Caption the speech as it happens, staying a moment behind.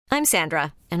I'm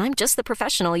Sandra, and I'm just the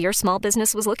professional your small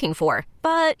business was looking for.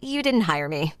 But you didn't hire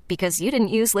me because you didn't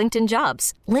use LinkedIn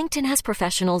Jobs. LinkedIn has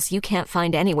professionals you can't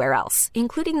find anywhere else,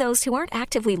 including those who aren't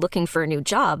actively looking for a new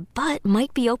job, but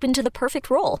might be open to the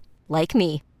perfect role, like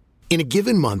me. In a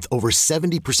given month, over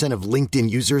 70% of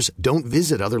LinkedIn users don't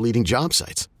visit other leading job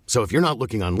sites. So if you're not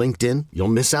looking on LinkedIn, you'll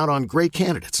miss out on great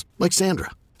candidates like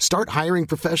Sandra. Start hiring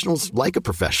professionals like a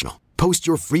professional. Post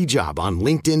your free job on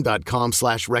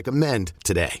linkedin.com/recommend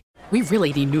today. We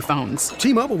really need new phones.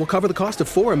 T-Mobile will cover the cost of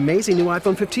 4 amazing new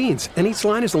iPhone 15s, and each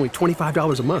line is only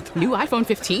 $25 a month. New iPhone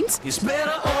 15s? It's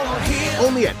better over here.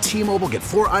 Only at T-Mobile, get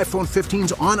 4 iPhone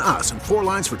 15s on us and 4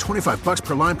 lines for $25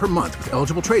 per line per month with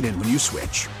eligible trade-in when you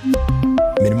switch.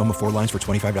 Minimum of 4 lines for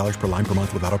 $25 per line per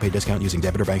month with autopay discount using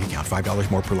debit or bank account. $5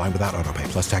 more per line without autopay,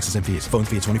 plus taxes and fees. Phone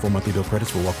fee at 24 monthly bill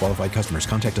credits for well-qualified customers.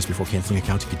 Contact us before canceling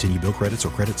account to continue bill credits or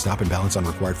credit stop and balance on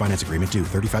required finance agreement due.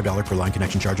 $35 per line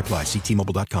connection charge applies. See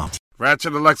T-Mobile.com.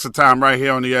 Ratchet Alexa time right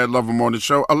here on the Ed Lover Morning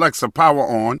Show. Alexa, power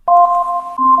on.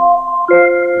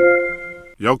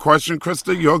 Your question,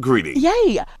 Krista, your greeting.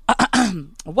 Yay.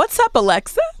 What's up,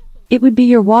 Alexa? It would be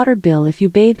your water bill if you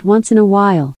bathed once in a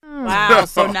while. Wow,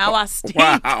 so now I stink.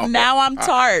 Wow. Now I'm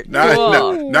tart.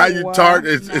 Now you tart.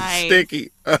 It's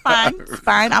sticky. Fine.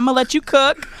 I'm going to let you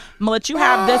cook. I'm going to let you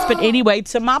have this. But anyway,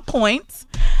 to my points,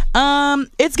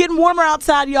 it's getting warmer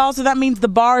outside, y'all. So that means the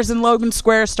bars in Logan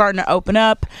Square are starting to open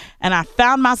up. And I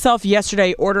found myself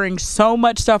yesterday ordering so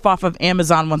much stuff off of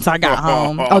Amazon once I got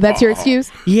home. Oh, that's your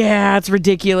excuse? Yeah, it's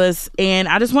ridiculous. And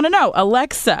I just want to know,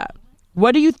 Alexa,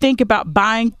 what do you think about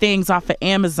buying things off of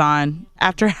Amazon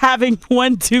after having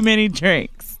one too many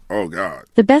drinks? Oh, God.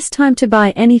 The best time to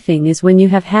buy anything is when you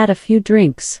have had a few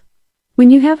drinks. When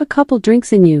you have a couple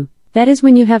drinks in you, that is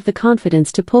when you have the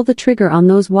confidence to pull the trigger on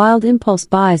those wild impulse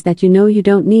buys that you know you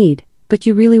don't need, but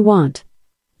you really want.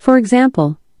 For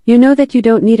example, you know that you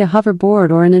don't need a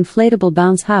hoverboard or an inflatable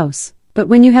bounce house, but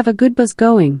when you have a good buzz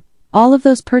going, all of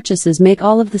those purchases make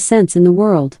all of the sense in the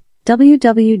world.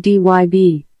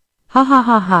 WWDYB. Ha ha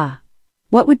ha ha.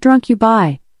 What would drunk you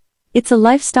buy? It's a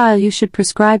lifestyle you should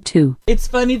prescribe to. It's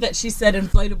funny that she said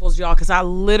inflatables, y'all, because I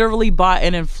literally bought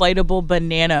an inflatable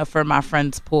banana for my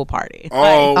friend's pool party.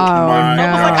 Oh, my no.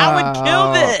 I was like, I would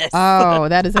kill this. Oh,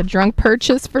 that is a drunk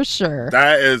purchase for sure.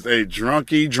 That is a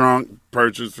drunk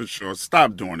purchase for sure.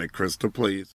 Stop doing it, Krista,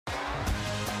 please.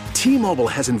 T-Mobile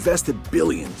has invested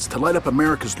billions to light up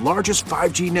America's largest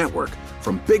 5G network,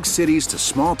 from big cities to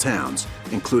small towns,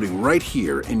 including right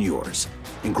here in yours.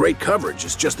 And great coverage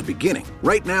is just the beginning.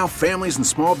 Right now, families and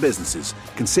small businesses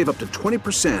can save up to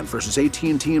 20% versus AT&T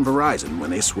and Verizon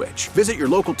when they switch. Visit your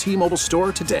local T-Mobile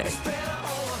store today.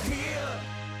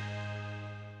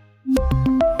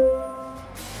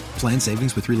 Plan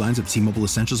savings with 3 lines of T-Mobile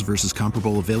Essentials versus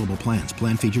comparable available plans.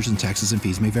 Plan features and taxes and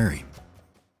fees may vary.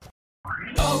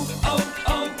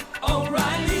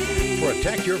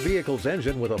 Protect your vehicle's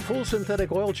engine with a full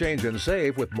synthetic oil change and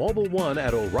save with Mobil 1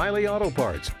 at O'Reilly Auto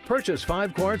Parts. Purchase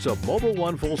 5 quarts of Mobil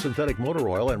 1 full synthetic motor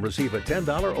oil and receive a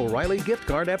 $10 O'Reilly gift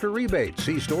card after rebate.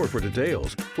 See store for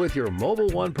details. With your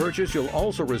Mobil 1 purchase, you'll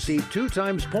also receive 2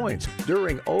 times points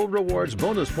during O Rewards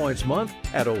Bonus Points Month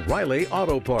at O'Reilly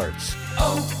Auto Parts.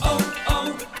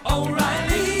 O'Reilly.